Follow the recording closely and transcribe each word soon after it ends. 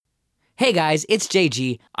Hey guys, it's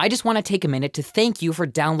JG. I just want to take a minute to thank you for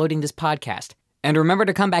downloading this podcast. And remember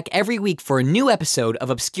to come back every week for a new episode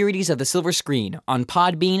of Obscurities of the Silver Screen on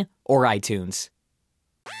Podbean or iTunes.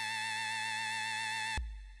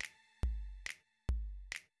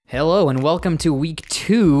 Hello and welcome to week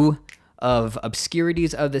 2 of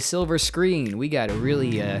Obscurities of the Silver Screen. We got a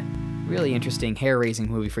really interesting hair-raising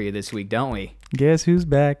movie for you this week, don't we? Guess who's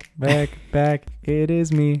back? It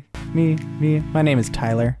is me. My name is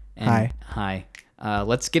Tyler. And hi.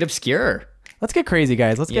 Let's get obscure. Let's get crazy,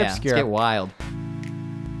 guys. Let's get obscure. Let's get wild.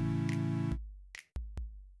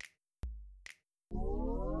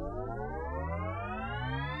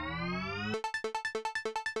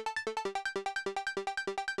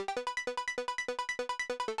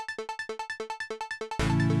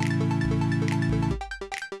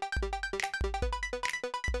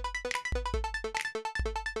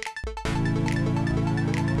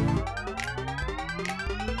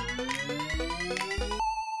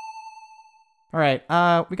 All right,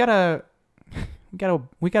 we got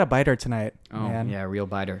a biter tonight. Oh, man. Yeah, real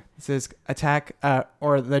biter. This is Attack,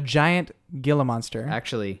 or the Giant Gila Monster.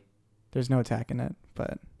 Actually, there's no attack in it,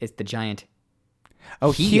 but it's the Giant.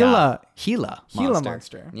 Oh, Gila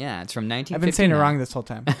Monster. Yeah, it's from 1959. I've been saying it wrong this whole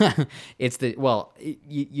time. It's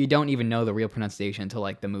you don't even know the real pronunciation until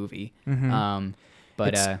like the movie. Mm-hmm.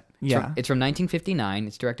 It's from 1959.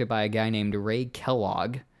 It's directed by a guy named Ray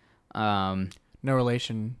Kellogg. No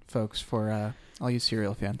relation, folks, for all you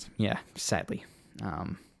serial fans. Yeah, sadly.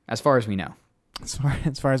 As far as we know. As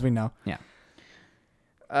far as we know. Yeah.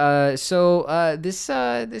 Let's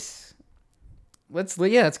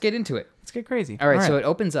get into it. Let's get crazy. All right. So it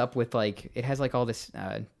opens up with it has all this.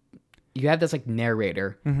 You have this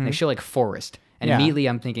narrator. Mm-hmm. And they show forest, and immediately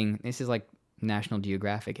I'm thinking this is National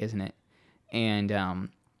Geographic, isn't it? And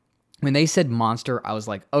when they said monster, I was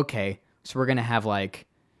like, okay, so we're gonna have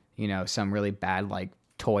some really bad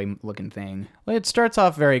toy looking thing. Well, it starts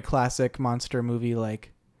off very classic monster movie,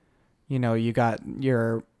 you got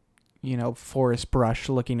your forest brush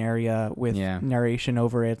looking area with narration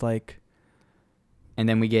over it, and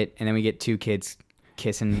then we get two kids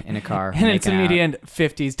kissing in a car and it's immediate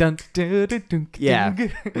 50s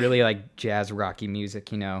really jazz rocky music,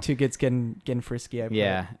 two kids getting frisky.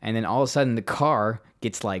 And then all of a sudden the car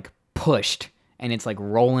gets pushed and it's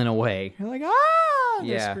rolling away. You're like,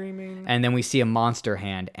 they're screaming. And then we see a monster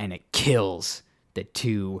hand and it kills the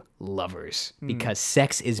two lovers because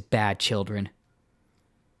sex is bad, children.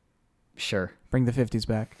 Sure. Bring the 50s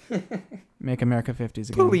back. Make America 50s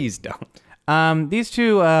again. Please don't. These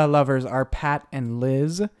two lovers are Pat and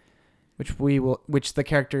Liz, which the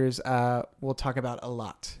characters will talk about a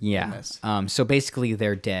lot. Yeah. In this. So basically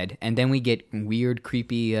they're dead, and then we get weird,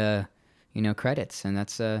 creepy, credits, and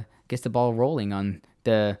that's gets the ball rolling on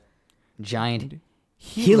the Giant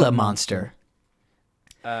Gila Monster.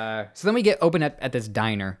 So then we get open at this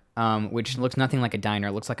diner, which looks nothing like a diner.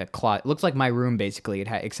 It looks like a closet. It looks like my room, basically,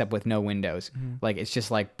 except with no windows. Mm-hmm. It's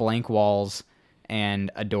just blank walls and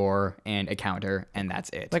a door and a counter, and that's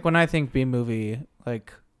it. When I think B-movie,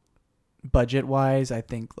 budget-wise, I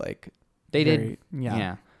think, they did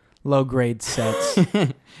low-grade sets.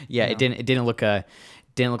 It didn't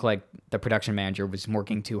look like the production manager was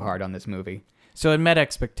working too hard on this movie. So it met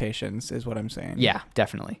expectations, is what I'm saying. Yeah,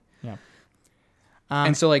 definitely. Yeah.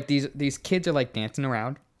 And so these kids are dancing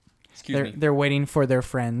around. They're waiting for their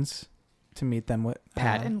friends to meet them with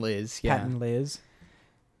Pat and Liz. Yeah. Pat and Liz.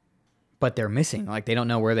 But they're missing. They don't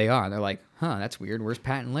know where they are. They're like, huh, that's weird. Where's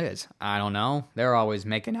Pat and Liz? I don't know. They're always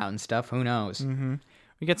making out and stuff. Who knows? Mm-hmm.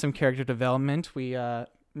 We get some character development. We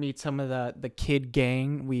meet some of the kid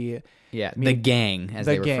gang. The gang, as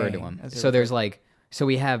they refer to them. So there's so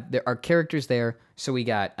we have our characters there. So we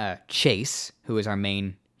got Chase, who is our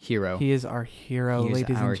main hero. He is our hero,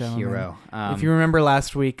 ladies and gentlemen. Hero. If you remember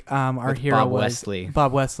last week, our hero Bob was Wesley.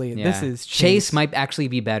 Bob Wesley. Yeah. This is Chase might actually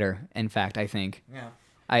be better. In fact, I think. Yeah.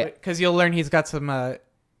 Because you'll learn he's got some.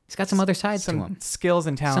 He's got some other sides to him. Skills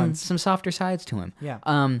and talents. Some softer sides to him. Yeah.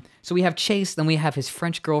 So we have Chase, then we have his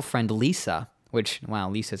French girlfriend Lisa, which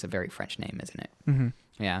Lisa's a very French name, isn't it? Mm-hmm.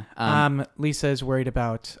 Yeah. Lisa is worried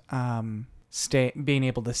about being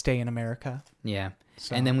able to stay in America. Yeah.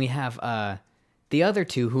 So. And then we have the other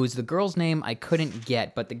two, who's the girl's name I couldn't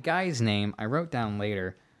get, but the guy's name I wrote down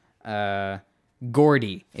later.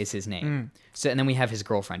 Gordy is his name. So, and then we have his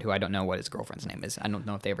girlfriend, who I don't know what his girlfriend's name is. I don't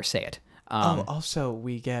know if they ever say it. Also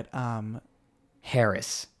we get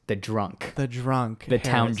Harris, the drunk. The Harris.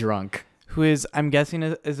 Town drunk. Who is, I'm guessing,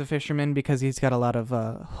 is a fisherman because he's got a lot of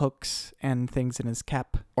hooks and things in his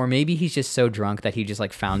cap. Or maybe he's just so drunk that he just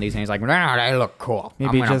found these and he's nah, they look cool.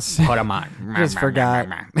 Maybe I'm just put them on. Just forgot.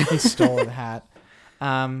 He stole the hat.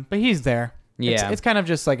 But he's there. Yeah. It's kind of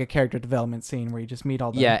just like a character development scene where you just meet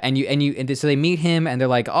all the... Yeah, so they meet him, and they're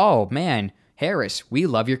like, oh, man, Harris, we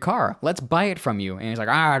love your car. Let's buy it from you. And he's like,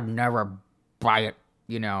 I'd never buy it,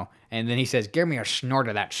 And then he says, give me a snort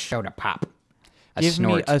of that soda pop. Give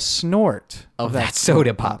me a snort of that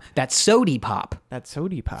soda pop. That sody pop. That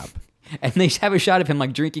sody pop. And they have a shot of him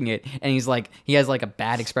like drinking it, and he's like, he has like a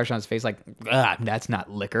bad expression on his face, like, that's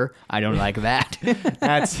not liquor. I don't like that.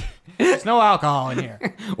 There's no alcohol in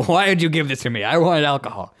here. Why did you give this to me? I wanted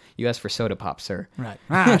alcohol. You asked for soda pop, sir. Right.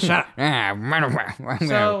 Shut up. I'm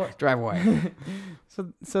gonna drive away.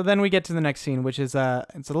 So then we get to the next scene, which is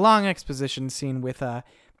it's a long exposition scene with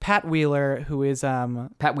Pat Wheeler, who is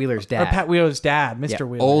Pat Wheeler's dad. Or Pat Wheeler's dad, Mr.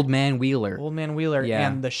 Wheeler. Old Man Wheeler. Old Man Wheeler,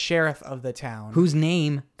 and the sheriff of the town. Whose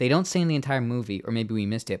name they don't say in the entire movie, or maybe we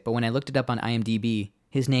missed it, but when I looked it up on IMDb,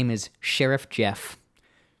 his name is Sheriff Jeff.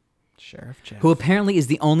 Sheriff Jeff. Who apparently is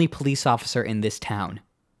the only police officer in this town.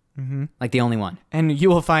 Mm-hmm. Like the only one. And you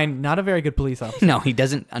will find not a very good police officer. No, he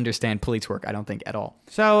doesn't understand police work, I don't think, at all.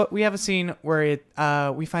 So we have a scene where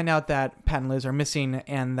we find out that Pat and Liz are missing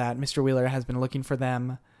and that Mr. Wheeler has been looking for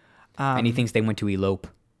them. And he thinks they went to elope.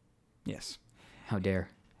 Yes. How dare.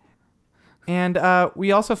 And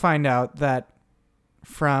we also find out that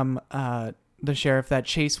from the sheriff that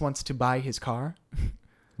Chase wants to buy his car.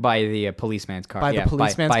 By the policeman's car. By the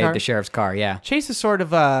policeman's car? By the sheriff's car, yeah. Chase is sort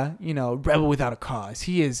of a, rebel without a cause.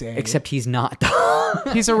 He is a... Except he's not.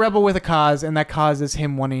 He's a rebel with a cause, and that cause is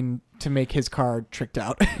him wanting to make his car tricked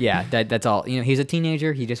out. Yeah, that's all. He's a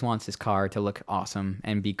teenager. He just wants his car to look awesome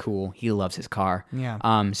and be cool. He loves his car. Yeah.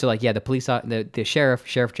 So the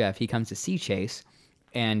sheriff Jeff, he comes to see Chase,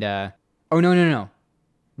 and no,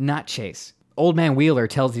 not Chase. Old Man Wheeler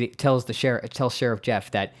tells Sheriff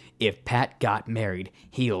Jeff that if Pat got married,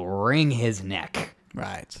 he'll wring his neck.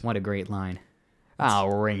 Right. What a great line.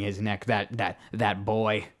 I'll wring his neck. That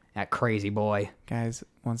boy. That crazy boy. Guys,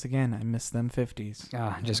 once again, I miss them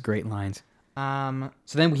 50s. Just great lines. So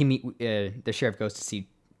then the sheriff goes to see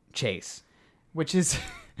Chase. Which is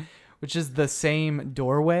the same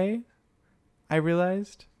doorway, I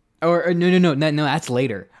realized. Or no, that's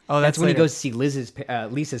later. Oh, that's when later. He goes to see Liz's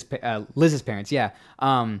parents. Yeah.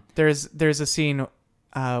 There's a scene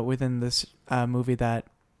within this movie that,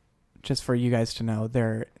 just for you guys to know,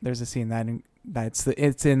 there's a scene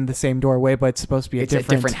it's in the same doorway, but it's supposed to be a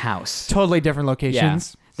different house, totally different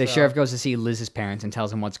locations. Yeah. The sheriff goes to see Liz's parents and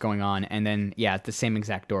tells him what's going on, and then it's the same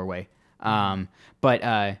exact doorway.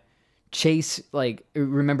 But Chase,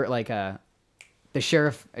 remember, the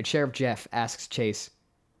sheriff Jeff asks Chase,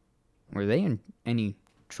 were they in any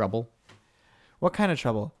trouble? What kind of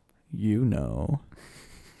trouble?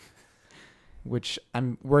 Which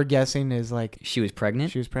we're guessing is she was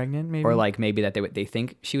pregnant. She was pregnant, maybe, or maybe that they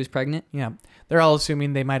think she was pregnant. Yeah, they're all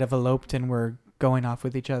assuming they might have eloped and were going off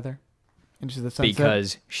with each other into the sunset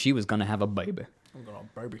because she was gonna have a baby. I'm gonna have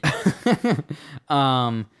a baby.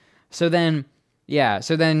 So then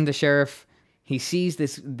the sheriff, he sees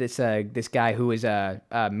this guy who is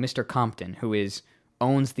Mr. Compton, who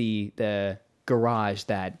owns the garage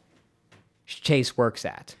that Chase works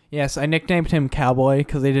at. Yes, I nicknamed him Cowboy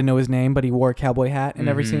because they didn't know his name, but he wore a cowboy hat in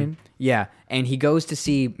every scene. Yeah, and he goes to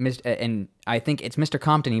see and I think it's Mr.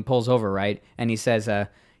 Compton. He pulls over, right, and he says,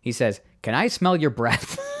 "Can I smell your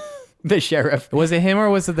breath?" The sheriff. Was it him or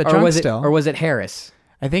was it the drunk still? Or was it Harris?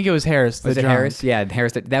 I think it was Harris. Was it drunk. Harris? Yeah,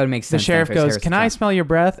 Harris. That would make sense. The sheriff goes, "Can I smell your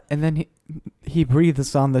breath?" And then he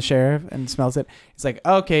breathes on the sheriff and smells it. He's like,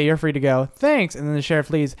 "Okay, you're free to go. Thanks." And then the sheriff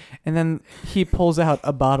leaves. And then he pulls out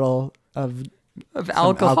a bottle of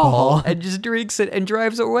alcohol and just drinks it and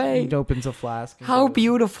drives away. He opens a flask. How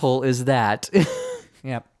beautiful is that?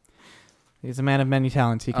 Yep. He's a man of many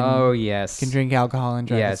talents. He can. Oh yes. Can drink alcohol and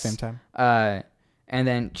drive at the same time. And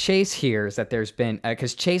then Chase hears that there's been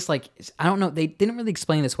because Chase, I don't know, they didn't really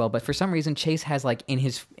explain this well, but for some reason Chase has in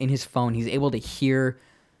his phone, he's able to hear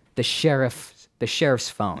the sheriff's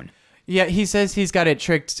phone. Yeah, he says he's got it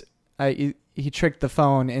tricked. He tricked the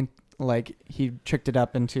phone and he tricked it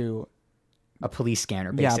up into a police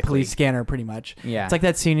scanner. Basically. Yeah, police scanner, pretty much. Yeah, it's like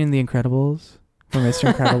that scene in The Incredibles where Mr.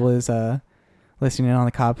 Incredible is listening in on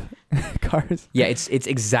the cop cars. Yeah, it's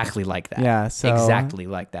exactly like that. Yeah, so exactly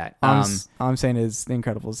like that. All I'm saying is The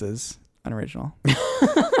Incredibles is unoriginal.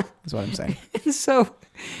 Is what I'm saying.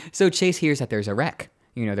 So Chase hears that there's a wreck.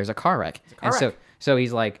 There's a car wreck. So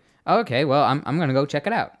he's like, okay, well, I'm gonna go check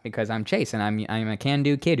it out because I'm Chase and I'm a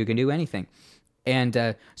can-do kid who can do anything.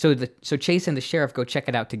 And so Chase and the sheriff go check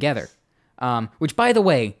it out together. Which, by the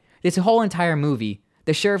way, this whole entire movie,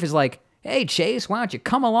 the sheriff is like, "Hey, Chase, why don't you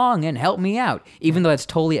come along and help me out?" Even though that's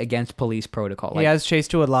totally against police protocol. He has Chase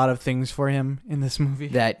do a lot of things for him in this movie.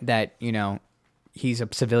 That he's a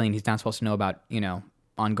civilian. He's not supposed to know about,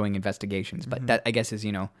 ongoing investigations. But that, I guess, is,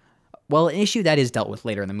 well, an issue that is dealt with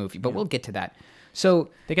later in the movie. But we'll get to that. So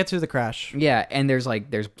they get through the crash. Yeah, and there's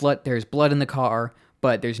blood in the car,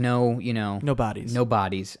 but there's no, no bodies. No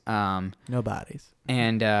bodies. No bodies.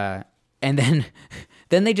 And then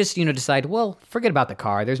they just, decide, well, forget about the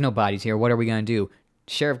car. There's no bodies here. What are we going to do?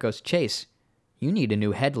 Sheriff goes, Chase, you need a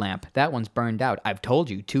new headlamp. That one's burned out. I've told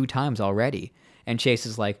you 2 times already. And Chase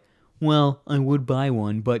is like, well, I would buy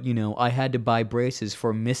one, but, I had to buy braces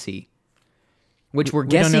for Missy. Which we're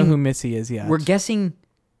guessing... We don't know who Missy is yet. We're guessing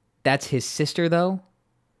that's his sister, though.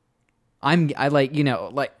 They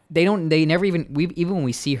never even when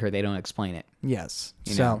we see her, they don't explain it. Yes.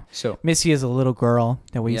 So Missy is a little girl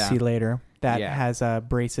that we see later that Yeah. has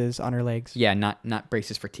braces on her legs. Yeah, not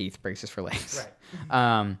braces for teeth, braces for legs.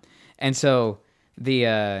 Right. And so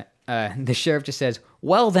the sheriff just says,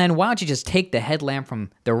 well, then why don't you just take the headlamp from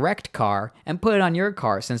the wrecked car and put it on your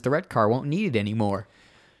car, since the wrecked car won't need it anymore,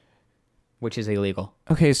 which is illegal.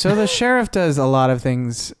 Okay, so the sheriff does a lot of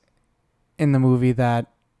things in the movie that,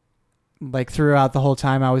 like, throughout the whole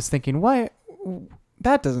time I was thinking, what?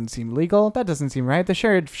 That doesn't seem legal. That doesn't seem right. The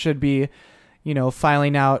sheriff should be,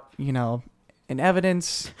 filing out, an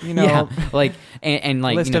evidence, Yeah, and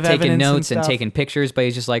list of taking evidence notes and stuff. taking pictures, but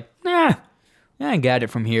he's just like, nah, I got it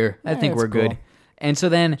from here. I think we're cool. good. And so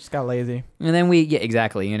then... Just got lazy. And then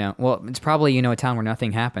exactly, well, it's probably, a town where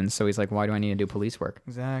nothing happens, so he's like, why do I need to do police work?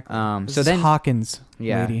 Exactly. This so is then Hawkins,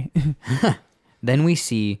 lady. Then we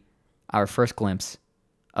see our first glimpse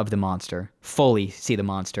of the monster. Fully see the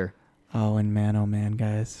monster. Oh man,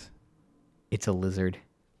 guys. It's a lizard.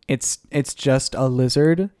 It's just a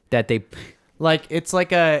lizard. That they... It's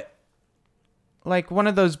like one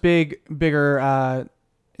of those bigger,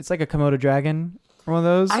 it's like a Komodo dragon. One of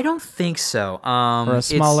those? I don't think so. Or a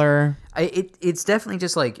smaller... It's definitely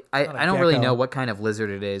just like... I don't really gecko. know what kind of lizard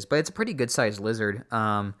it is, but it's a pretty good-sized lizard.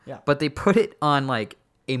 Yeah. But they put it on,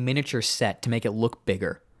 a miniature set to make it look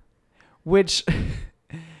bigger. Which...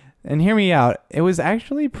 And hear me out. It was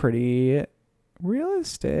actually pretty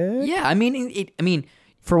realistic. Yeah, I mean...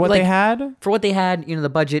 For what they had? For what they had, the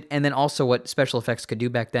budget, and then also what special effects could do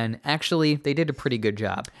back then. Actually, they did a pretty good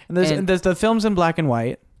job. And there's the film's in black and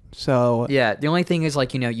white, so... Yeah, the only thing is,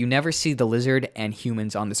 you never see the lizard and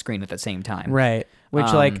humans on the screen at the same time. Right. Which,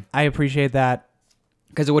 I appreciate that.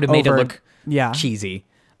 Because it would have made it look yeah. cheesy.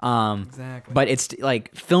 Exactly. But it's,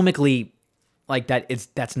 filmically...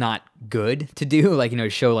 that's not good to do,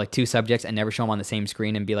 show 2 subjects and never show them on the same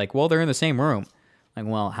screen and be like, well, they're in the same room.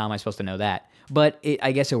 Well, how am I supposed to know that? But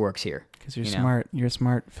I guess it works here. Because you're smart. You're a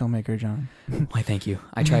smart filmmaker, John. Why, thank you.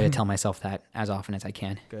 I try to tell myself that as often as I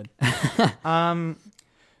can. Good.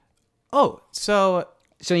 So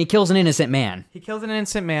he kills an innocent man. he kills an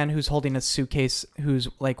innocent man who's holding a suitcase, who's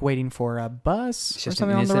waiting for a bus It's or just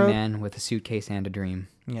something an on the innocent road. man with a suitcase and a dream.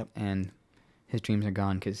 Yep. And his dreams are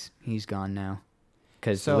gone because he's gone now.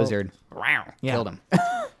 Because the So- lizard Yeah. killed him.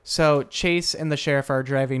 So Chase and the sheriff are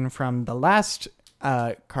driving from the last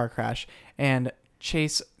car crash, and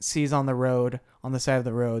Chase sees on the side of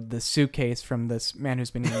the road, the suitcase from this man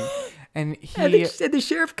who's been eaten. And and the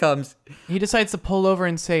sheriff comes. he decides to pull over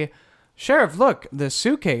and say, Sheriff, look, the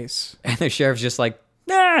suitcase. And the sheriff's just like,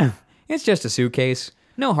 nah, it's just a suitcase.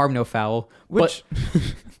 No harm, no foul. Which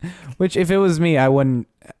if it was me, I wouldn't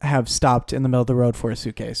have stopped in the middle of the road for a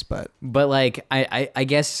suitcase. But I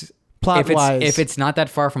guess plot-wise, if it's not that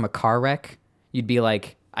far from a car wreck, you'd be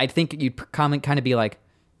like, I think you'd kind of be like,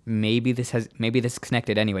 maybe this is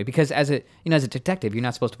connected anyway. Because as a detective, you're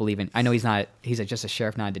not supposed to believe in. I know he's just a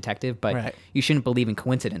sheriff, not a detective, but Right. you shouldn't believe in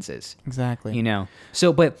coincidences. exactly.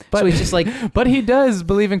 So he's just like, But he does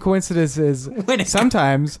believe in coincidences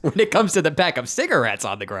sometimes. when it comes to the pack of cigarettes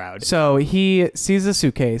on the ground. So he sees a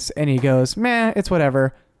suitcase and he goes, "Meh, it's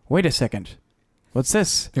whatever." Wait a second. What's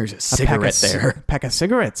this? There's a cigarette there. Pack of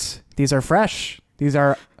cigarettes. These are fresh. These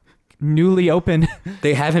are newly opened.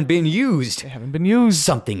 They haven't been used. They haven't been used.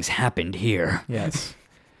 Something's happened here. Yes.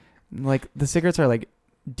 The cigarettes are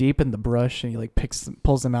deep in the brush, and he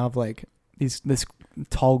pulls them out of this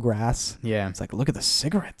tall grass. Yeah. It's look at the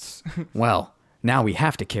cigarettes. Well, now we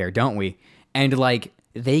have to care, don't we? And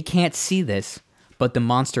they can't see this, but the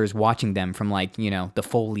monster is watching them from the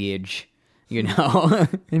foliage,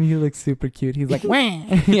 And he looks super cute. He's like, "Wah."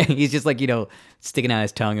 Yeah, he's just sticking out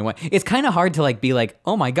his tongue and what. It's kind of hard to be like,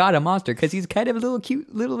 oh my god, a monster, because he's kind of a little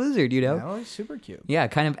cute little lizard, Oh, he's super cute. Yeah,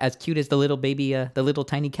 kind of as cute as the little baby, the little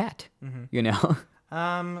tiny cat,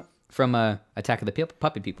 from Attack of the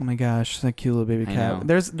Puppet People. Oh my gosh, that cute little baby I cat.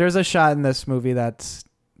 know. There's a shot in this movie that's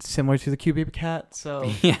similar to the cute baby cat.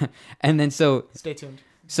 So Yeah, and then so stay tuned.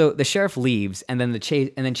 So the sheriff leaves, and then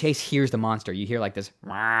Chase hears the monster. You hear like this.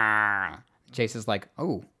 Rah. Chase is like,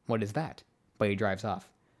 "Oh, what is that?" But he drives off.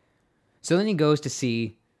 So then he goes to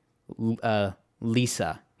see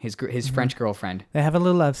Lisa, his French girlfriend. They have a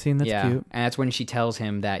little love scene. That's cute. And that's when she tells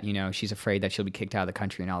him that she's afraid that she'll be kicked out of the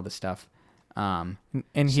country and all this stuff. And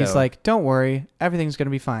he's like, "Don't worry, everything's gonna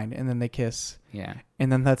be fine." And then they kiss. Yeah. And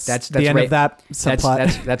then that's the end of that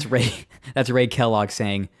subplot. That's Ray Kellogg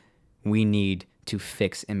saying, "We need to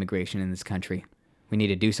fix immigration in this country. We need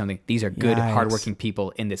to do something. These are good, hardworking people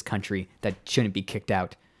in this country that shouldn't be kicked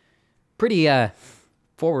out." Pretty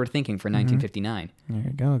forward thinking for 1959. There you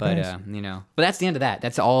go. But guys. But that's the end of that.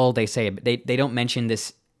 That's all they say. They don't mention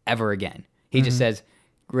this ever again. He just says,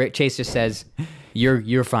 Chase just says,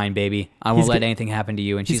 "You're fine, baby. I won't let anything happen to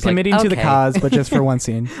you." And he's she's like, committing to the cause, but just for one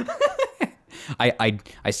scene.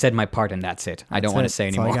 I said my part and that's it. I don't want to say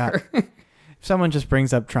anymore. If someone just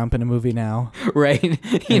brings up Trump in a movie now, right?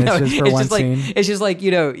 It's just for one scene. It's just like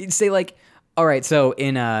say like, all right, so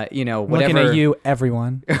in whatever. Looking at you,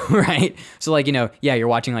 everyone. Right. So like you're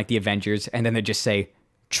watching like the Avengers, and then they just say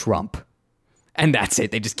Trump, and that's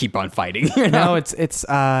it. They just keep on fighting. No, it's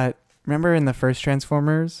remember in the first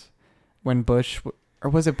Transformers when Bush,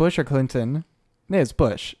 or was it Bush or Clinton? No, it's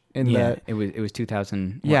Bush. It was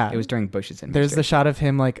 2000. Yeah, it was during Bush's administration. There's the shot of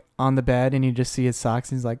him like on the bed, and you just see his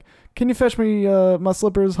socks. And he's like, "Can you fetch me my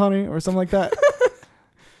slippers, honey?" or something like that.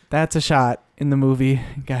 That's a shot in the movie,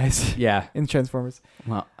 guys. Yeah, in Transformers.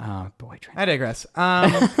 Well, boy, I digress.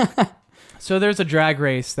 So there's a drag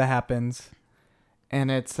race that happens,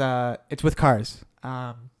 and it's with cars.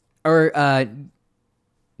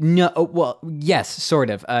 No, well, yes, sort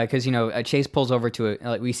of, because Chase pulls over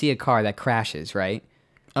to we see a car that crashes, right?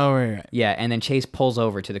 Oh, right. Yeah, and then Chase pulls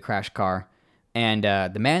over to the crashed car, and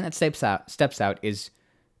the man that steps out is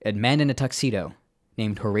a man in a tuxedo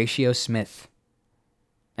named Horatio Smith,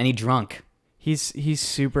 and he's drunk. He's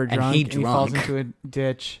super drunk, and he falls into a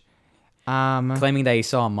ditch, claiming that he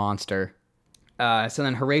saw a monster. So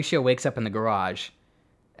then Horatio wakes up in the garage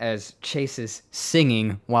as Chase is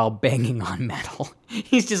singing while banging on metal.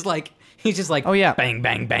 He's just like, oh yeah, bang,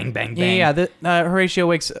 bang, bang, bang, bang. Yeah. Horatio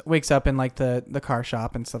wakes up in like the car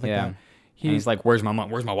shop and stuff like that. He's like, where's my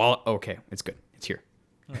wallet? Okay, it's good. It's here.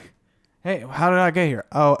 Hey, how did I get here?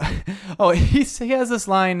 He has this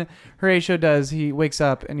line. Horatio does. He wakes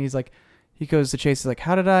up and he's like, he goes to Chase. He's like,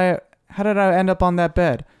 how did I end up on that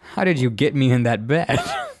bed? How did you get me in that bed?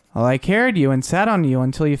 Well, I carried you and sat on you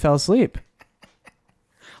until you fell asleep.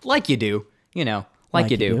 Like you do, like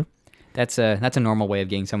you do. That's a normal way of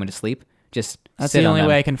getting someone to sleep. Just that's sit the on only them.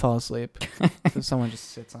 way I can fall asleep. If someone just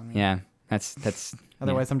sits on me. Yeah, that's.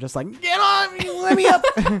 Otherwise, I'm just like, get on me, let me up.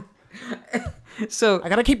 So I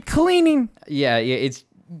gotta keep cleaning. Yeah. It's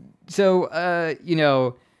so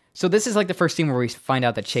So this is like the first scene where we find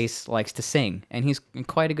out that Chase likes to sing, and he's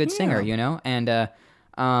quite a good singer, And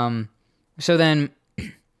so then,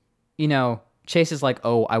 Chase is like,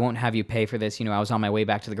 "Oh, I won't have you pay for this. I was on my way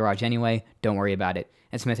back to the garage anyway. Don't worry about it."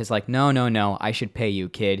 And Smith is like, No, I should pay you,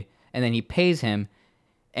 kid." And then he pays him,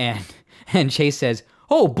 and Chase says,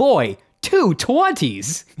 "Oh boy, 2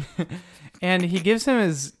 20s." And he gives him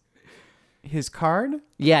his card.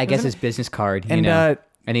 Yeah, I guess his business card. And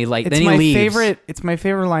and he it's then he my leaves. It's my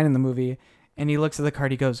favorite line in the movie. And he looks at the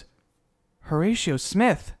card. He goes, "Horatio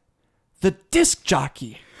Smith, the disc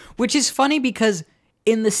jockey." Which is funny because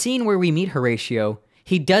in the scene where we meet Horatio,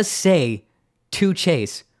 he does say to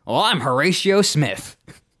Chase, "Well, I'm Horatio Smith."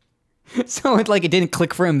 So it didn't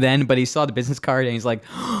click for him then, but he saw the business card and he's like,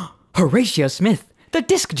 "Horatio Smith, the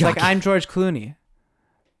disc jockey." Like, I'm George Clooney.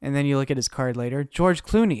 And then you look at his card later, George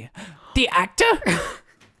Clooney, the actor,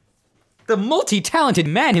 the multi-talented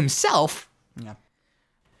man himself. Yeah.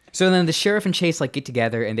 So then the sheriff and Chase get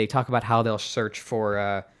together and they talk about how they'll search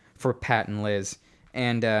for Pat and Liz,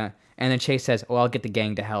 and then Chase says, "Well, I'll get the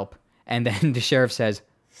gang to help," and then the sheriff says,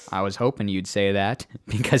 "I was hoping you'd say that,"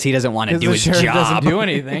 because he doesn't want to do his job. The sheriff doesn't do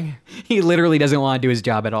anything. He literally doesn't want to do his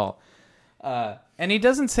job at all. And he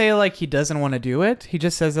doesn't say he doesn't want to do it. He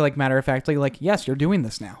just says it matter of factly, "Yes, you're doing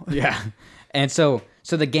this now." Yeah. And so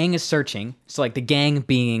the gang is searching. So the gang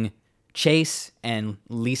being Chase and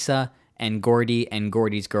Lisa and Gordy and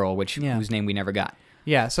Gordy's girl, whose name we never got.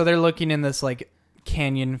 Yeah. So they're looking in this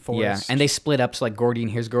canyon forest. Yeah. And they split up. So Gordy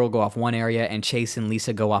and his girl go off one area, and Chase and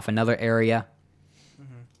Lisa go off another area.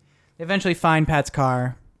 Mm-hmm. They eventually find Pat's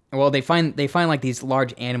car. Well, they find these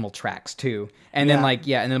large animal tracks too, and then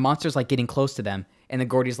and the monster's getting close to them, and then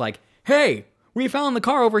Gordy's like, "Hey, we found the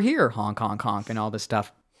car over here, honk honk honk," and all this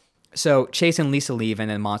stuff. So Chase and Lisa leave, and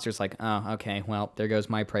then the monster's like, "Oh, okay, well, there goes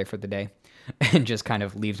my prey for the day," and just kind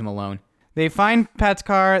of leaves them alone. They find Pat's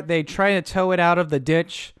car. They try to tow it out of the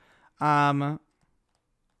ditch. And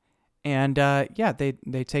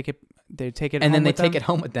they take it. They take it. And then they with take them. it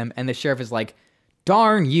home with them. And the sheriff is like,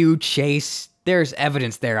 "Darn you, Chase! There's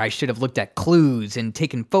evidence there. I should have looked at clues and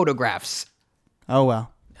taken photographs." Oh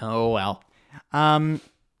well. Oh well.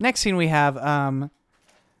 Next scene we have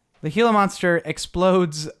the Gila Monster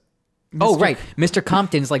explodes. Oh right, Mr.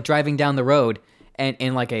 Compton's like driving down the road and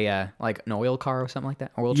in like a like an oil car or something like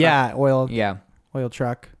that. Oil truck. Yeah, oil. Yeah. Oil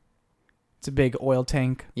truck. It's a big oil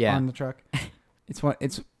tank on the truck.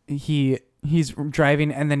 He's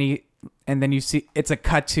driving and then you see it's a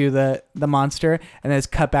cut to the monster and then it's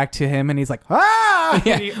cut back to him and he's like, ah!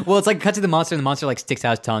 Yeah. Well, it's like cut to the monster and the monster like sticks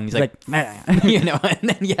out his tongue. He's like you know, and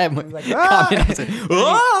then he's like, ah!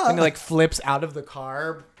 Ah! And he like flips out of the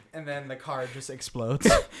car and then the car just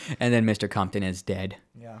explodes. And then Mr. Compton is dead.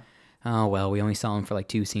 Yeah. Oh well, we only saw him for like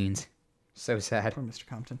 2 scenes. So sad. Poor Mr.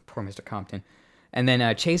 Compton. Poor Mr. Compton. And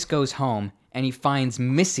then Chase goes home and he finds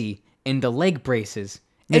Missy in the leg braces.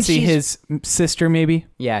 Missy, his sister, maybe?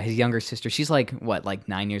 Yeah, his younger sister. She's like, what, like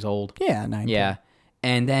 9 years old? Yeah, 9. Yeah.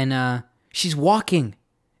 And then she's walking.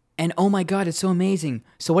 And oh my God, it's so amazing.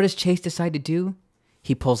 So what does Chase decide to do?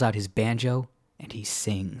 He pulls out his banjo and he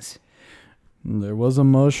sings. There was a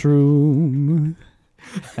mushroom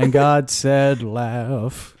and God said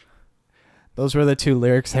laugh. Those were the 2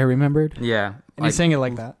 lyrics I remembered. Yeah. And he sang it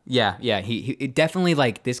like that. Yeah, yeah. He definitely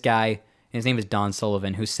like this guy. His name is Don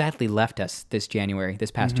Sullivan, who sadly left us this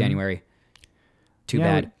past January. Too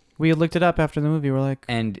bad. We looked it up after the movie. We're like,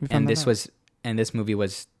 and this movie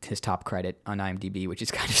was his top credit on IMDb, which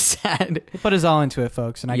is kind of sad. He put his all into it,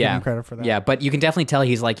 folks, and I give him credit for that. Yeah, but you can definitely tell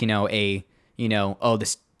he's like, they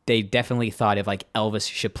definitely thought of like Elvis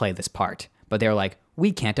should play this part, but they're like,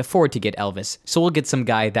 we can't afford to get Elvis, so we'll get some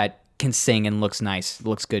guy that can sing and looks nice,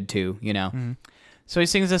 looks good too, you know. Mm. So he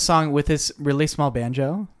sings this song with his really small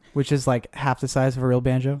banjo, which is like half the size of a real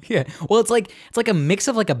banjo. Yeah. Well, it's like a mix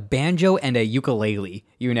of like a banjo and a ukulele,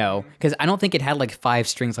 you know, because I don't think it had like 5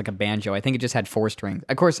 strings like a banjo. I think it just had 4 strings.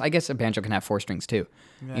 Of course, I guess a banjo can have 4 strings too,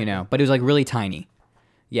 you know, but it was like really tiny.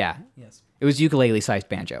 Yeah. Yes. It was ukulele-sized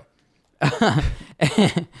banjo.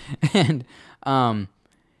 and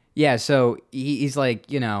yeah, so he's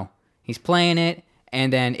like, you know, he's playing it,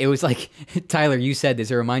 and then it was like, Tyler, you said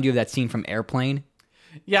this. It remind you of that scene from Airplane?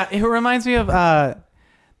 Yeah, it reminds me of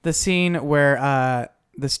the scene where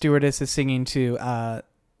the stewardess is singing to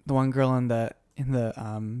the one girl in the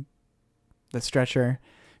stretcher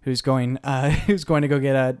who's going to go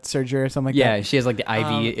get a surgery or something like that. Yeah, she has like the IV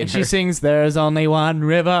in and her. She sings "There's Only One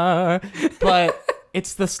River," but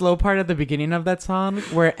it's the slow part at the beginning of that song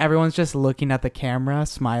where everyone's just looking at the camera,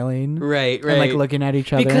 smiling, right, and like looking at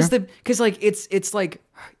each other. Because like it's like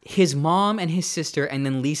his mom and his sister and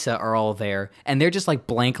then Lisa are all there, and they're just like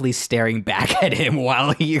blankly staring back at him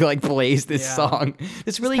while he like plays this song.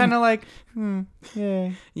 It's really kind of like,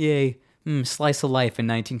 yay, slice of life in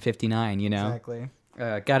 1959. You know, exactly.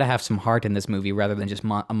 Gotta have some heart in this movie rather than just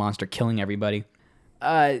a monster killing everybody.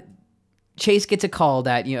 Chase gets a call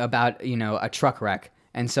that about a truck wreck,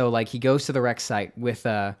 and so like he goes to the wreck site with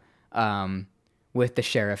the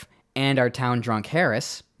sheriff and our town drunk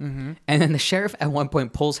Harris, and then the sheriff at one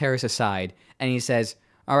point pulls Harris aside and he says,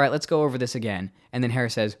 "All right, let's go over this again." And then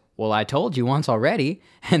Harris says, "Well, I told you once already."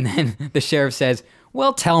 And then the sheriff says,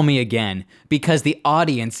 "Well, tell me again, because the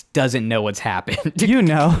audience doesn't know what's happened."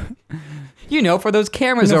 For those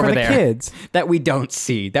cameras over there, kids that we don't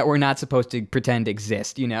see, that we're not supposed to pretend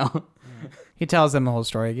exist. He tells them the whole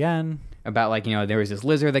story again. About like, there was this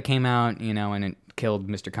lizard that came out, and it killed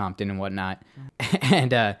Mr. Compton and whatnot.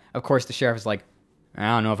 And of course the sheriff is like, "I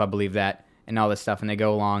don't know if I believe that," and all this stuff. And they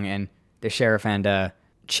go along, and the sheriff and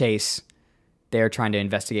Chase, they're trying to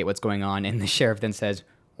investigate what's going on. And the sheriff then says,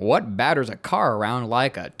 "What batters a car around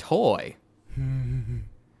like a toy?"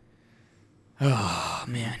 Oh,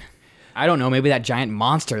 man. I don't know. Maybe that giant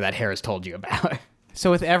monster that Harris told you about.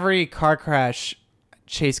 So with every car crash,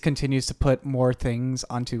 Chase continues to put more things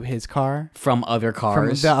onto his car. From other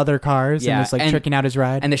cars. From the other cars. Yeah. And it's like tricking out his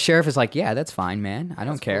ride. And the sheriff is like, "Yeah, that's fine, man. I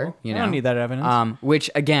don't care." Cool. I don't need that evidence. Which,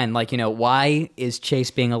 again, like, why is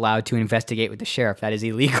Chase being allowed to investigate with the sheriff? That is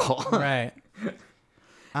illegal. Right.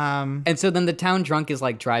 And so then the town drunk is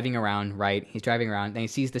like driving around, right? He's driving around and he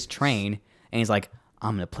sees this train and he's like,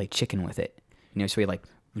 "I'm going to play chicken with it." So he like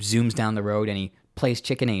zooms down the road and he plays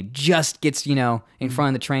chicken and he just gets, in front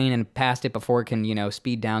of the train and past it before it can,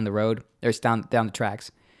 speed down the road or down the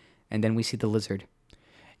tracks. And then we see the lizard.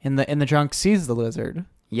 And the drunk sees the lizard.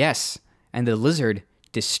 Yes. And the lizard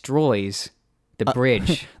destroys the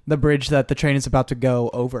bridge. The bridge that the train is about to go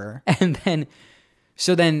over. And then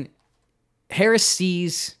Harris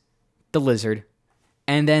sees the lizard,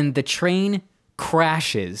 and then the train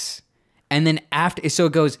crashes, and then after, so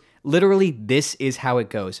it goes literally. This is how it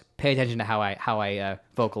goes. Pay attention to how I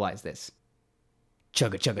vocalize this.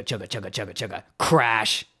 Chugga chugga chugga chugga chugga chugga.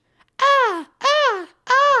 Crash. Ah ah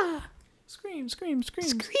ah. Scream, scream, scream.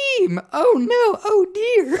 Scream. Oh no. Oh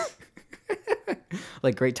dear.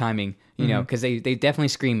 Like great timing, you know, because they definitely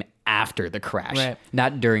scream after the crash, Right.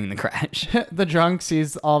 not during the crash. The drunk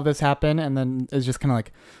sees all of this happen and then is just kind of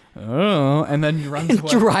like, oh, and then runs away.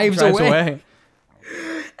 Drives away.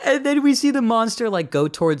 And then we see the monster like go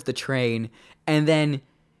towards the train, and then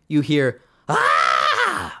you hear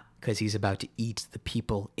ah, because he's about to eat the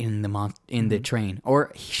people in the train,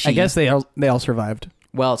 or she. I guess they all survived.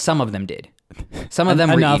 Well, some of them did. Some of them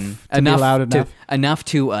were eaten to be loud enough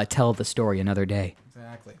to tell the story another day.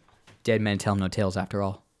 Exactly. Dead men tell no tales, after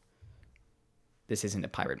all. This isn't a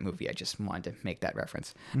pirate movie. I just wanted to make that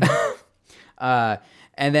reference. And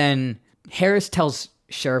then Harris tells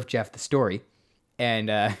Sheriff Jeff the story, and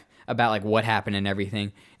about like what happened and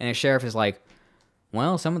everything. And the sheriff is like,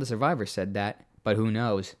 "Well, some of the survivors said that, but who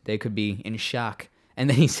knows? They could be in shock." And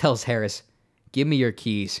then he tells Harris, "Give me your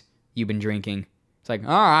keys. You've been drinking." It's like,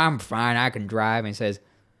 "Oh, I'm fine. I can drive." And he says,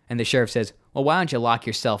 and the sheriff says, "Well, why don't you lock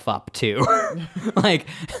yourself up too?" like,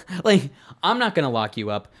 I'm not gonna lock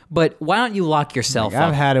you up, but why don't you lock yourself up?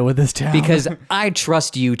 I've had it with this town. Because I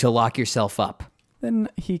trust you to lock yourself up. Then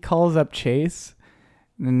he calls up Chase,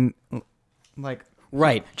 and like.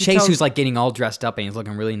 Right, Chase, who's like getting all dressed up and he's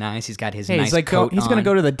looking really nice. He's got his nice he's like coat he's on. gonna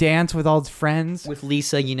go to the dance with all his friends With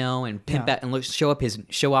Lisa, you know, and pimp out and show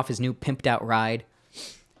off his new pimped out ride.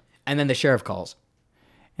 And then the sheriff calls,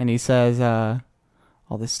 and he says,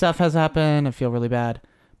 "All this stuff has happened. I feel really bad.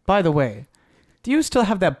 By the way, do you still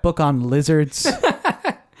have that book on lizards?"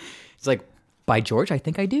 It's like, "By George, I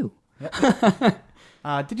think I do."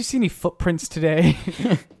 Did you see any footprints today?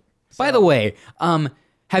 By the way,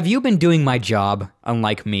 have you been doing my job,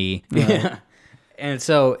 unlike me? Yeah. And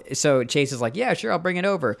so Chase is like, "Yeah, sure, I'll bring it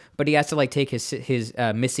over." But he has to like take his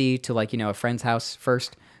Missy to like, you know, a friend's house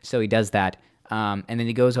first. So he does that. And then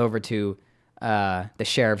he goes over to the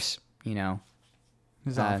sheriff's, you know,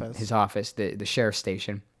 his office, the sheriff's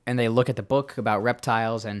station. And they look at the book about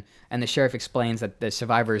reptiles, and the sheriff explains that the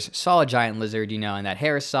survivors saw a giant lizard, you know, and that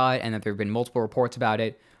Harris saw it, and that there have been multiple reports about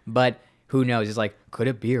it. But who knows? It's like, could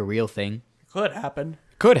it be a real thing? Could happen.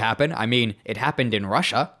 Could happen. I mean, it happened in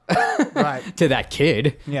Russia. Right. To that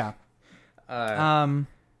kid. Yeah. So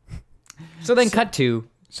then cut to...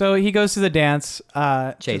 So he goes to the dance.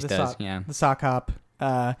 Chase does, yeah. The sock hop.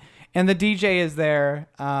 And the DJ is there.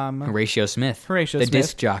 Horatio Smith. The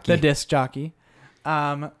disc jockey. The disc jockey.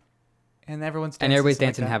 And everyone's dancing. And everybody's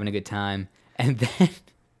dancing and having a good time. And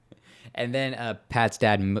then Pat's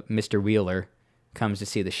dad, Mr. Wheeler, comes to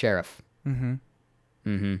see the sheriff.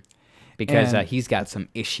 Because he's got some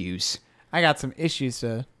issues. I got some issues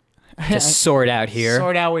to sort out here.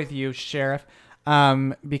 Sort out with you, Sheriff.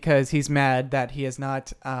 Because he's mad that he has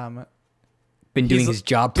not been doing his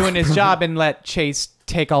job. Doing his job and let Chase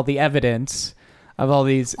take all the evidence of all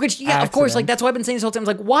these. Which, yeah, of course, like that's what I've been saying this whole time. I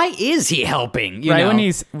was like, why is he helping? You know?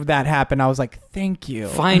 When that happened, I was like, thank you.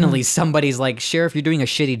 Finally, somebody's like, "Sheriff, you're doing a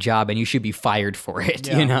shitty job and you should be fired for it."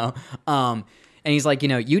 Yeah. You know. And he's like,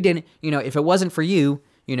 you didn't. If it wasn't for you,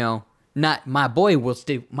 not my boy will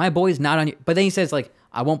stay. My boy's not on you. But then he says, like,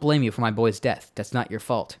 "I won't blame you for my boy's death. That's not your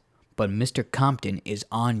fault. But Mr. Compton is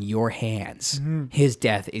on your hands. Mm-hmm. His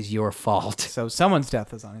death is your fault." So someone's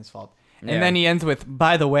death is on his fault. Yeah. And then he ends with,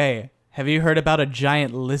 "By the way, have you heard about a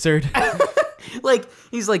giant lizard?" Like,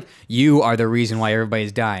 he's like, "You are the reason why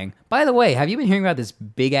everybody's dying. By the way, have you been hearing about this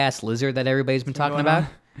big-ass lizard that everybody's been talking about?"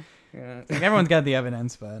 Yeah. Like, everyone's got the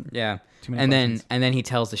evidence, but... Yeah. Too many questions. And then he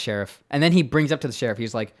tells the sheriff. And then he brings up to the sheriff.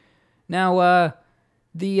 He's like, "Now,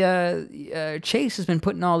 Chase has been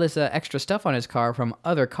putting all this extra stuff on his car from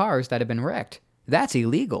other cars that have been wrecked. That's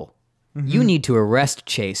illegal. Mm-hmm. You need to arrest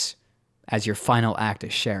Chase as your final act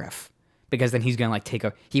as sheriff." Because then he's gonna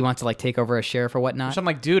he wants to take over as sheriff or whatnot. So I'm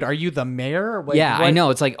like, dude, are you the mayor? Like, yeah, what? I know.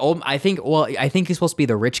 It's like, I think he's supposed to be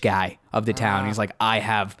the rich guy of the town. He's like, I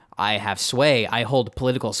have sway. I hold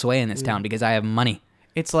political sway in this town because I have money.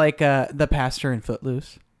 It's like the pastor in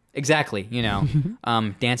Footloose. Exactly.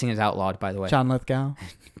 Dancing is outlawed, by the way. John Lithgow.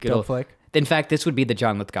 Good old flick. In fact, this would be the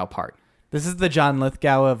John Lithgow part. This is the John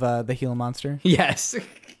Lithgow of the Gila Monster. Yes.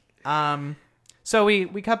 So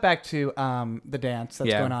we cut back to the dance that's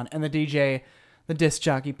going on, and the DJ, the disc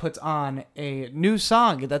jockey, puts on a new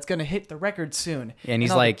song that's going to hit the record soon. And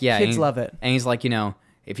he's like, kids love it. And he's like,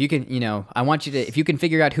 if you can, I want you to, if you can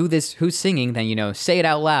figure out who's singing, then say it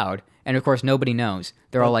out loud. And of course, nobody knows.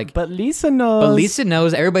 They're all like, but Lisa knows. but Lisa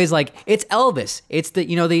knows. Everybody's like, it's Elvis. It's the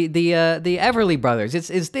the Everly brothers.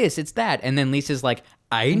 It's this. It's that. And then Lisa's like,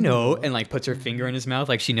 I know, and like puts her finger in his mouth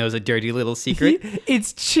like she knows a dirty little secret.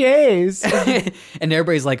 It's Chase. And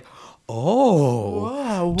everybody's like,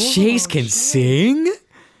 oh, Whoa, Chase can sing.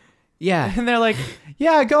 Yeah, And they're like,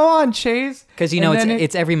 yeah, go on, Chase. because And then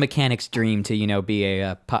it's every mechanic's dream to be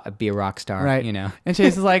a rock star. right. You know. And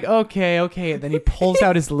Chase is like, okay. And then he pulls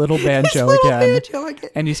out his little banjo again.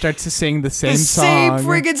 And he starts to sing the same Same song.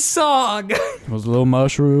 friggin' song. It was a little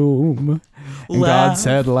mushroom. And God Laugh.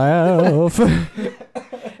 said laugh.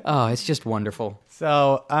 Oh, it's just wonderful.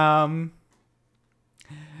 So,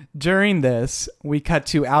 during this, we cut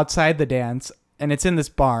to outside the dance, and it's in this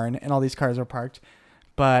barn, and all these cars are parked.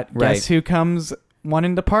 But Right. guess who comes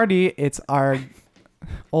wanting to party? It's our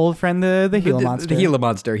old friend, the Gila Monster. The Gila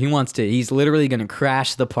Monster. He's literally gonna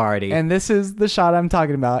crash the party. And this is the shot I'm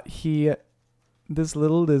talking about. This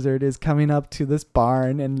little lizard is coming up to this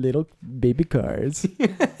barn and little baby cars.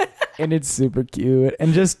 And it's super cute.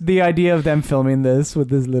 And just the idea of them filming this with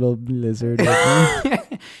this little lizard.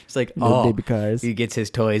 It's like, little baby cars. he gets his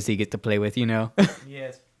toys he gets to play with,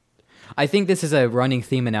 Yes. I think this is a running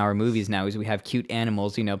theme in our movies now is we have cute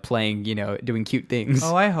animals, playing, doing cute things.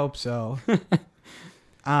 Oh, I hope so.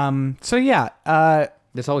 So yeah,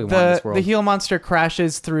 That's all we want in this world. the Gila Monster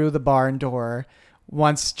crashes through the barn door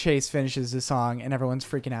once Chase finishes his song, and everyone's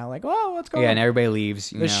freaking out, like, "Whoa, what's going on?" and everybody leaves.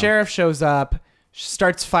 The sheriff shows up,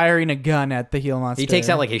 starts firing a gun at the Gila Monster. He takes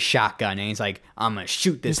out like his shotgun and he's like, "I'm gonna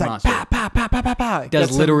shoot this He's like, monster." "Pow, pow, pow, pow, pow, pow." Does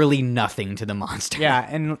Gets him- literally nothing to the monster. Yeah,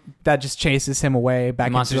 and that just chases him away back The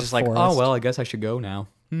into monster's the just like, forest. "Oh well, I guess I should go now."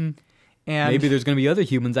 And Maybe there's gonna be other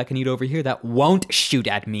humans I can eat over here that won't shoot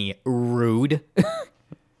at me. Rude.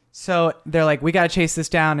 so they're like, "We gotta chase this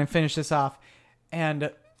down and finish this off," and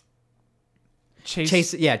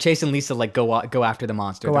Chase and Lisa like go after the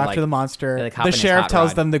monster. go They're after like- the monster. they're, like, hopping The his sheriff hot tells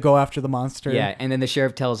rod. them to go after the monster. Yeah, and then the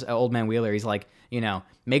sheriff tells Old Man Wheeler, he's like,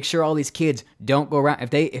 make sure all these kids don't go around.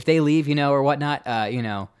 If they leave, or whatnot,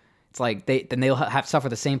 it's like then they'll have suffer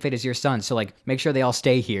the same fate as your son. So like, make sure they all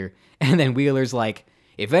stay here. And then Wheeler's like,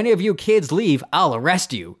 if any of you kids leave, I'll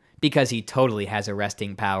arrest you, because he totally has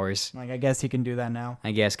arresting powers. Like, I guess he can do that now.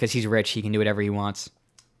 I guess because he's rich, he can do whatever he wants.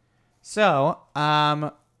 So,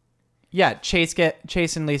 yeah, Chase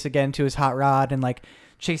and Lisa get into his hot rod and like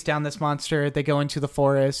chase down this monster. They go into the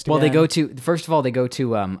forest. Well, again. they go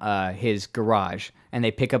to his garage, and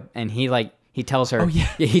they pick up, and he tells her, Oh, yeah.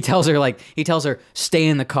 he tells her, stay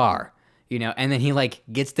in the car, and then he like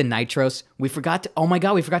gets the nitros. Oh my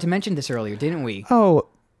God, we forgot to mention this earlier, didn't we? Oh,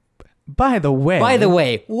 by the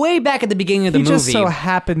way, way back at the beginning of the he movie, just so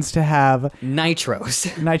happens to have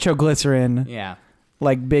nitros. nitroglycerin, Yeah.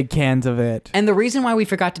 like big cans of it. And the reason why we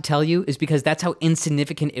forgot to tell you is because that's how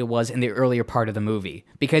insignificant it was in the earlier part of the movie.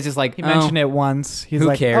 Because it's like, He mentioned it once. He's who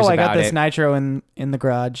like, cares "Oh, I got about this it?" nitro in the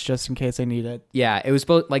garage just in case I need it." Yeah, it was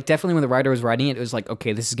both like definitely when the writer was writing it, it was like,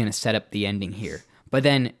 okay, this is gonna set up the ending here. But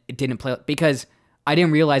then it didn't play because I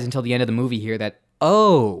didn't realize until the end of the movie here that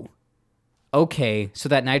okay, so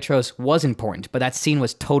that nitros was important, but that scene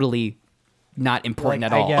was totally not important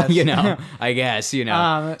Like, at I all. guess. I guess.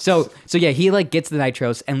 So yeah, he like gets the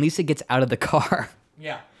nitros, and Lisa gets out of the car,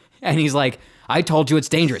 Yeah. and he's like, "I told you it's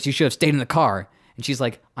dangerous. You should have stayed in the car." And she's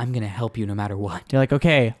like, "I'm gonna help you no matter what." You're like,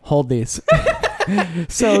 "Okay, hold these."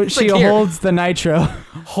 So It's she like, here. holds the nitro.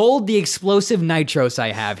 Hold the explosive nitros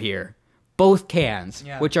I have here. Both cans,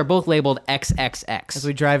 Yeah. which are both labeled XXX. As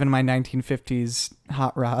we drive in my 1950s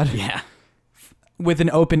hot rod. Yeah. With an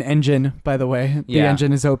open engine, by the way. The Yeah.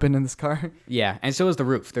 engine is open in this car. Yeah, and so is the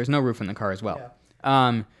roof. There's no roof in the car as well.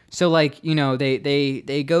 So like,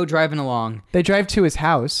 they go driving along. They drive to his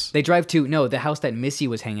house. They drive to the house that Missy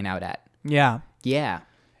was hanging out at. Yeah. Yeah.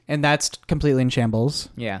 And that's completely in shambles.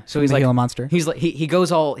 Yeah. So From he's the like Gila Monster. He's like he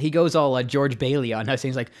goes all George Bailey on us, and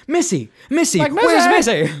he's like, Missy, Like, where's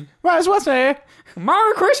Missy? Where's Missy?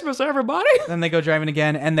 Merry Christmas, everybody. Then they go driving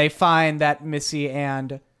again, and they find that Missy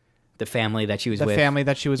and The family that she was the with. family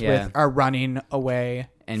that she was Yeah. with are running away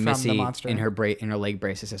And from Missy the monster. in her leg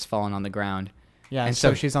braces has fallen on the ground. Yeah, and so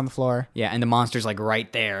so- she's on the floor. Yeah, and the monster's like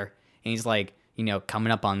right there, and he's like,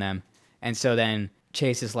 coming up on them. And so then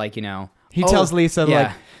Chase is like, He tells Lisa,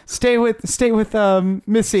 like, stay with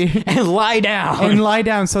Missy and lie down. and lie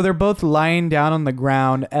down. So they're both lying down on the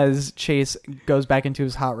ground as Chase goes back into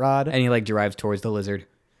his hot rod. And he like drives towards the lizard.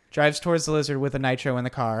 Drives towards the lizard with a nitro in the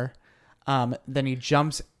car. Then he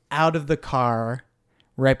jumps out of the car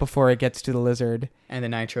right before it gets to the lizard. And the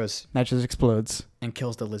nitros Nitro explodes. and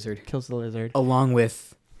kills the lizard. Kills the lizard. Along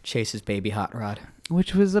with Chase's baby hot rod.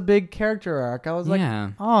 which was a big character arc. I was like,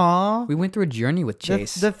 Yeah. aw. We went through a journey with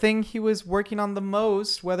Chase. The thing he was working on the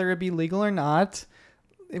most, whether it be legal or not,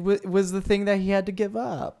 it was the thing that he had to give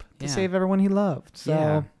up to save everyone he loved. So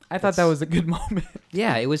Yeah. I thought that was a good moment.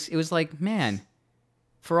 Yeah, it was like, man,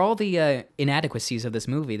 for all the inadequacies of this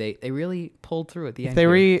movie, they really pulled through at the end.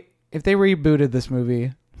 If they rebooted this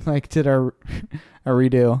movie, like did a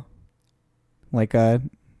redo, like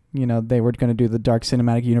they were going to do the Dark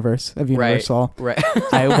Cinematic Universe of Universal. Right.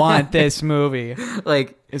 I want this movie,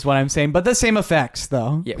 like, is what I'm saying. But the same effects,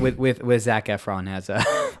 though. yeah, with Zac Efron as a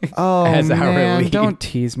Oh, our man, lead. don't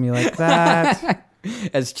tease me like that.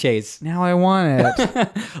 as Chase. Now I want it.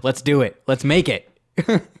 Let's do it. Let's make it.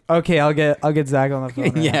 Okay, I'll get Zach on the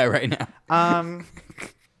phone. Yeah, right now.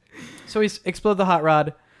 So we explode the hot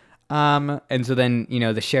rod. And so then,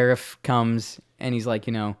 the sheriff comes and he's like,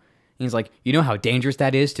 you know how dangerous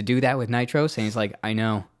that is to do that with nitros? And he's like, I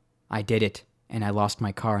know, I did it, and I lost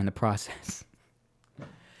my car in the process.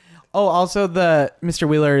 Oh, also the Mr.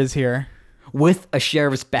 Wheeler is here With a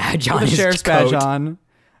sheriff's badge on with a his sheriff's coat. badge on.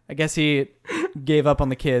 I guess he gave up on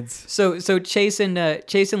the kids. So Chase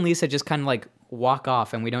and Lisa just kind of like walk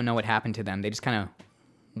off, and we don't know what happened to them. They just kind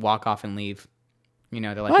of walk off and leave.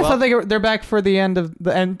 They're like, I thought they're back for the end of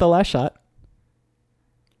the last shot.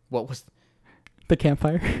 What was? The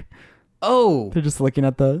campfire. Oh. They're just looking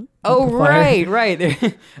at the Oh, the fire.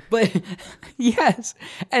 right. But yes.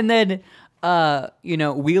 And then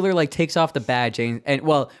Wheeler like takes off the badge and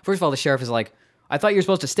well, first of all, the sheriff is like, I thought you were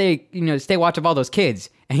supposed to stay watch of all those kids.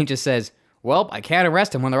 And he just says, well, I can't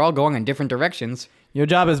arrest them when they're all going in different directions. Your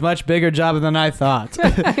job is much bigger job than I thought.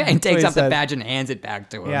 And takes off the badge and hands it back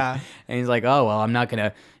to him. Yeah. And he's like, oh, well, I'm not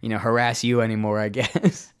going to, harass you anymore, I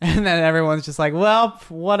guess. And then everyone's just like, well,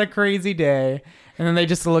 what a crazy day. And then they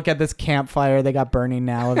just look at this campfire they got burning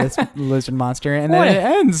now of this lizard monster, and then it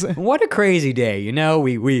ends. What a crazy day.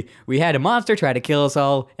 We had a monster try to kill us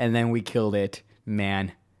all, and then we killed it.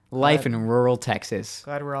 Man, life in rural Texas.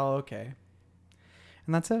 Glad we're all okay.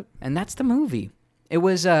 And that's it. And that's the movie. It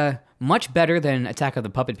was much better than Attack of the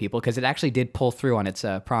Puppet People because it actually did pull through on its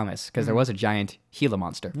promise because there was a giant Gila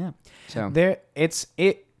monster. Yeah. So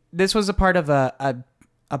This was a part of a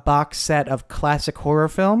box set of classic horror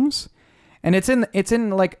films, and it's in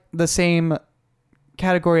like the same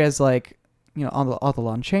category as like all the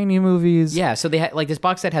Lon Chaney movies. Yeah, so they had like this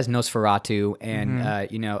box set has Nosferatu and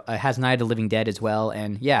has Night of the Living Dead as well,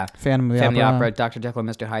 and yeah, Phantom of the Opera, Dr. Jekyll and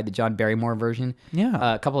Mr. Hyde, the John Barrymore version.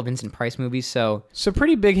 Yeah, a couple of Vincent Price movies. So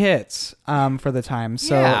pretty big hits for the time.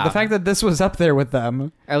 So Yeah. the fact that this was up there with them,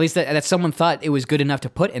 or at least that someone thought it was good enough to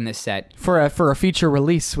put in this set for a feature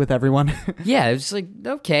release with everyone. Yeah, it was like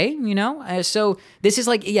okay, so this is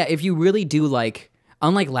like if you really do like.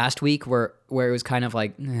 Unlike last week, where it was kind of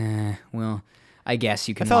like, well, I guess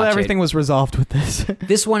you can. I felt watch everything was resolved with this.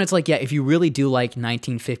 This one, it's like, if you really do like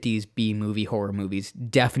 1950s B movie horror movies,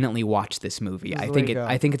 definitely watch this movie. I think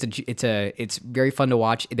it's very fun to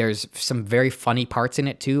watch. There's some very funny parts in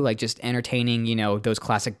it too, like just entertaining. Those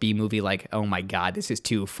classic B movie, like, oh my god, this is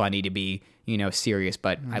too funny to be serious,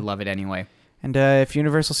 but I love it anyway. And if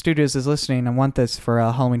Universal Studios is listening, I want this for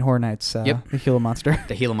Halloween Horror Nights. Yep. The Gila Monster.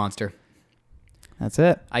 The Gila Monster. That's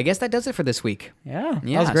it. I guess that does it for this week. Yeah,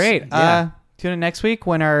 Yes. that was great. Yeah. Tune in next week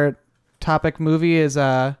when our topic movie is.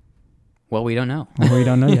 Well, we don't know. We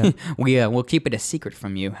don't know yet. We'll keep it a secret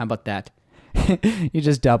from you. How about that? You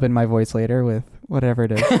just dub in my voice later with whatever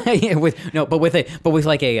it is. Yeah, with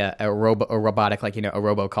like a robotic, like a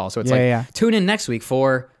robocall. So it's tune in next week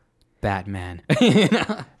for Batman.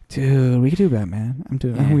 Dude, we could do Batman. I'm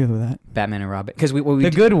good with that. Batman and Robin, because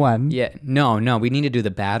the good one. Yeah, no, we need to do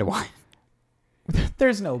the bad one.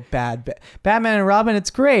 There's no bad Batman and Robin. It's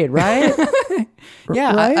great, right?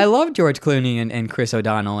 Yeah, right? I love George Clooney and Chris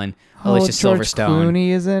O'Donnell and Alicia Silverstone. George Clooney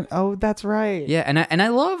isn't. Oh, that's right. Yeah, and I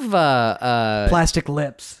love Plastic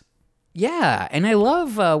Lips. Yeah, and I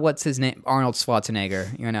love what's his name, Arnold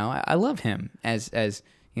Schwarzenegger. I love him as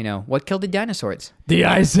what killed the dinosaurs. The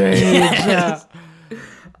Ice Age. Yes.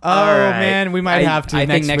 Oh right. Man, we might have to. I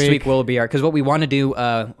think next week will be because what we want to do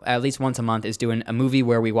at least once a month is doing a movie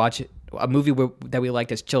where we watch a movie that we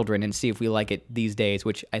liked as children and see if we like it these days.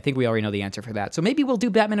 Which I think we already know the answer for that. So maybe we'll do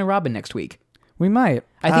Batman and Robin next week. We might.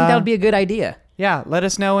 I think that would be a good idea. Yeah, let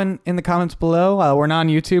us know in the comments below. We're not on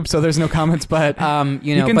YouTube, so there's no comments, but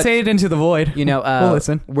you can say it into the void. We'll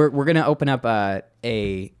listen. We're gonna open up an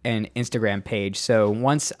Instagram page. So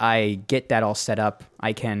once I get that all set up,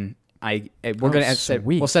 we'll set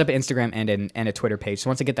up an Instagram and a Twitter page. So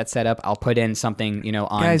once I get that set up, I'll put in something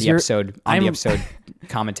on the episode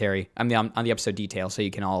commentary. On the episode detail, so you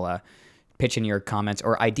can all pitch in your comments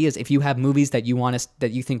or ideas. If you have movies that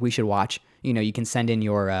you think we should watch, you can send in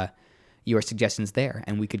your suggestions there,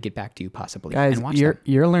 and we could get back to you possibly. Guys, and watch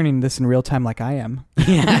you're learning this in real time like I am.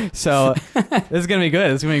 Yeah. So this is gonna be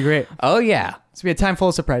good. This is gonna be great. Oh yeah. It's gonna be a time full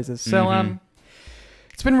of surprises. So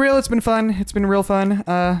it's been real. It's been fun. It's been real fun.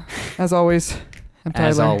 As always, I'm Tyler.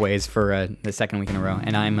 As always for the second week in a row,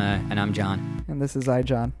 and I'm John. And this is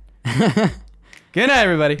John. Good night,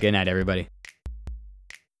 everybody. Good night, everybody.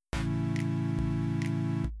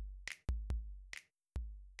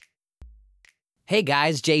 Hey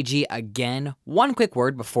guys, JG again. One quick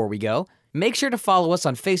word before we go. Make sure to follow us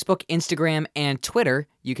on Facebook, Instagram, and Twitter.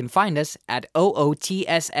 You can find us at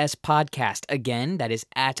OOTSS Podcast. Again, that is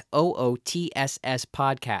at OOTSS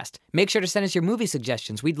Podcast. Make sure to send us your movie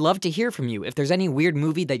suggestions. We'd love to hear from you. If there's any weird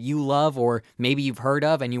movie that you love or maybe you've heard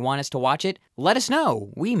of and you want us to watch it, let us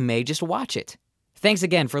know. We may just watch it. Thanks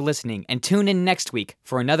again for listening, and tune in next week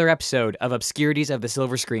for another episode of Obscurities of the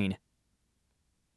Silver Screen.